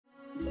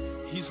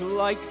He's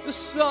like the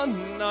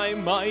sun I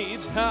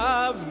might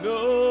have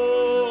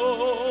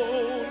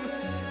known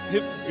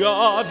if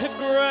God had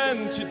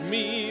granted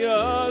me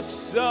a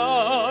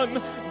son.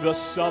 The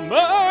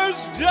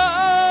summers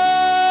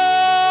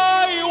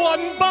die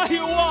one by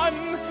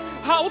one,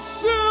 how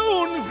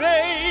soon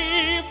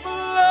they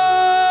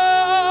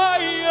fly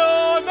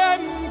on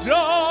and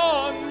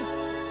on,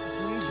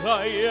 and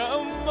I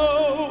am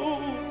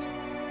old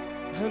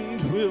and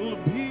will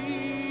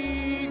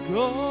be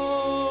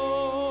gone.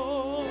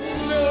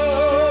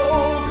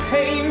 No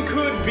pain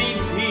could be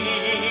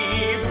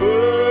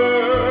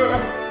deeper,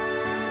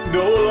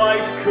 no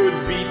life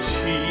could be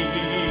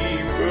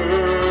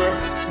cheaper,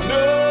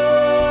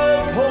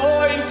 no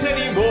point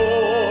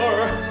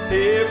anymore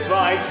if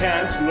I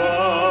can't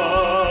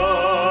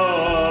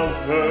love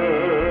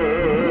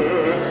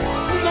her.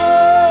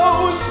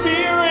 No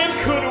spirit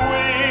could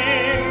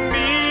win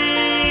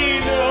me,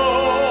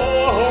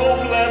 no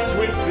hope left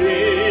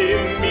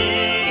within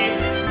me.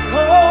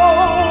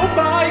 Hope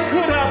I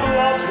could have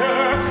loved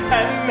her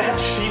and that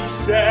she'd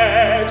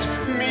set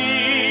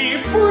me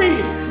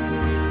free.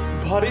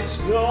 But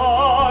it's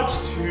not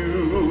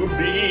to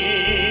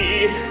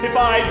be if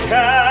I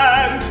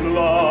can't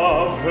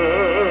love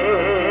her.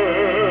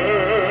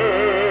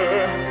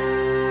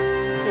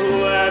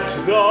 Let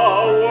the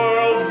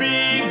world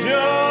be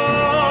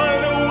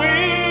done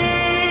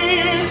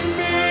with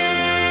me.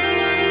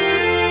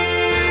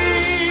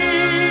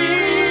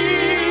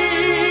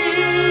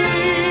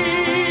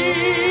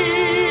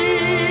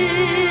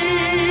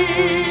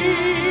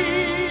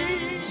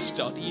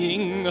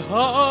 Studying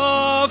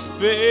her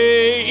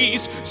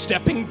face,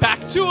 stepping back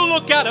to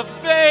look at a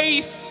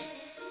face,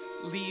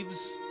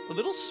 leaves a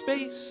little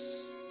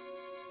space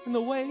in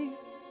the way,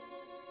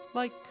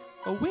 like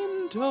a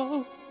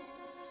window.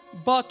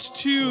 But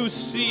to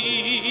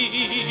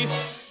see,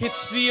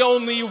 it's the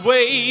only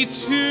way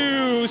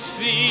to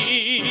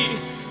see.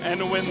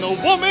 And when the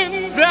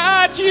woman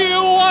that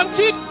you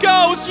wanted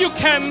goes, you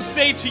can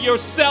say to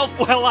yourself,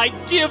 well, I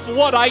give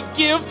what I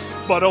give.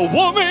 But a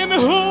woman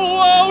who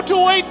won't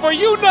wait for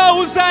you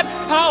knows that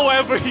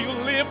however you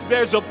live,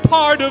 there's a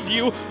part of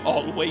you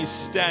always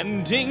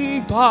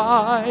standing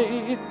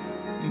by,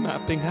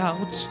 mapping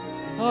out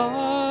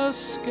a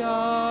sky.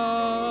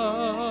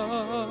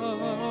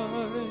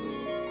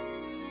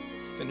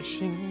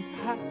 Finishing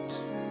hat,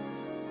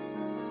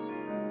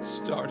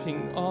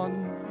 starting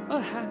on a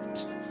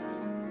hat,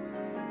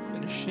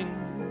 finishing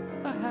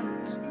a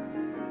hat.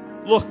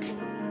 Look,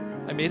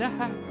 I made a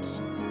hat.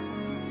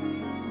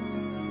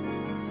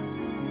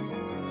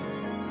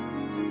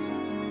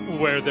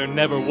 Where there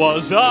never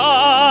was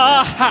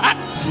a hat.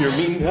 Hear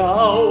me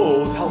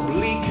now, thou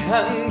bleak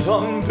and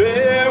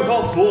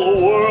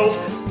unbearable world.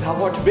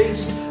 Thou art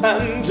based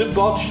and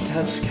debauched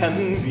as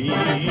can be.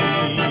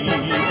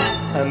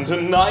 And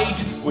a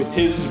knight with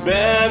his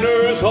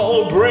banners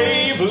all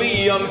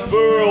bravely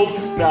unfurled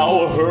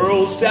now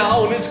hurls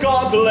down his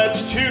gauntlet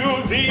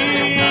to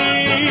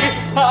thee.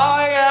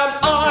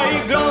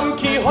 I, Don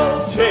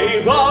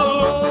Quixote, the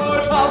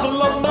Lord of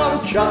La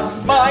Mancha.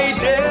 My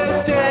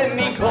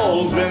destiny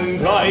calls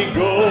and I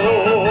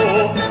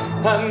go,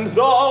 and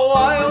the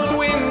wild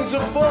winds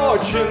of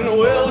fortune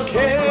will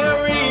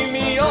carry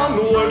me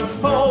onward,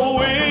 oh,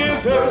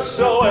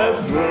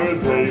 whithersoever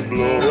they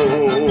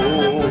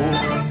blow.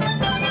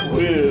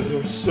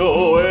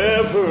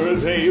 Whithersoever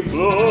they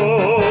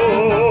blow,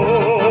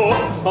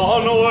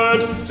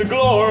 onward to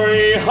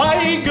glory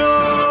I go.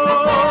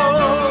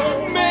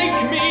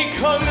 Make me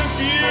confused,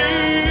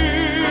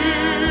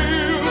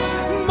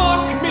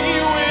 mock me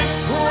with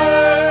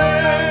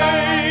praise,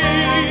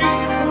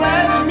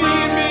 let me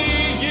be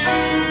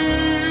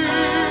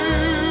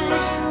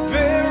used,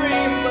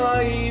 vary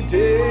my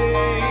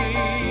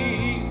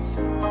days,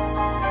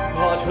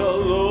 but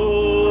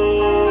alone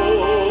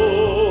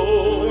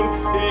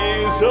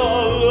is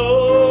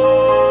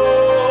alone,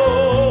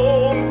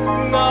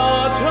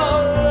 not alive.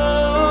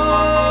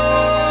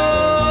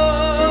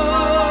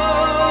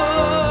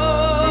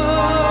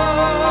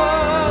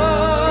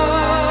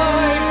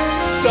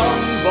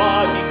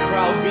 Somebody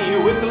crowd me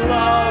with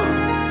love,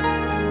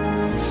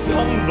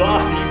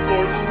 somebody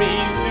force me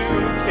to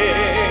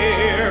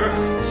care,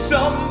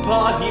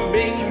 somebody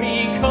make me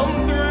come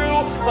through,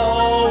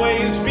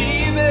 always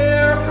be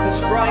there, as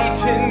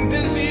frightened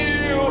as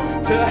you,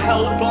 to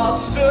help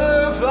us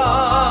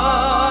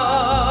survive.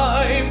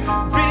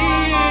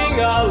 Being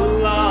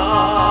alive,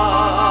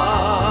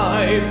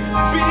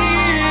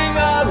 being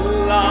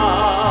alive,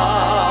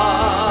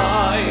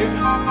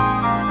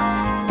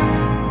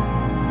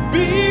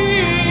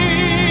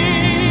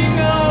 being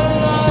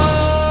alive.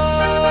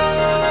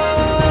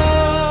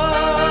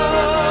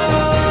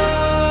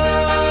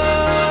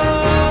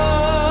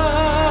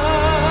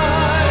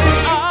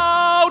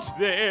 Out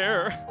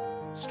there,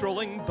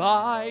 strolling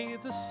by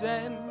the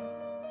Seine,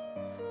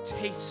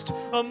 taste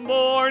a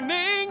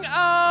morning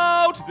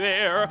out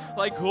there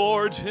like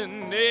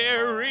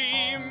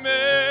ordinary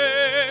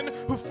men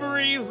who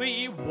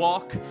freely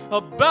walk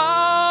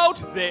about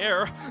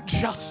there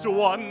just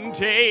one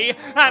day,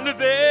 and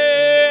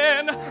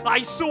then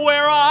I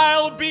swear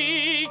I'll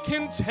be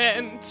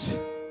content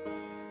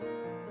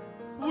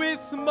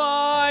with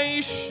my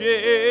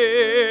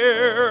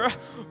share.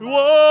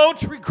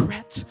 Won't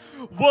regret,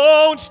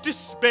 won't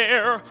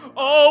despair,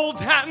 old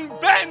and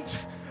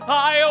bent,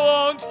 I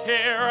won't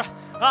care,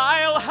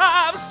 I'll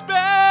have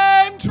spare.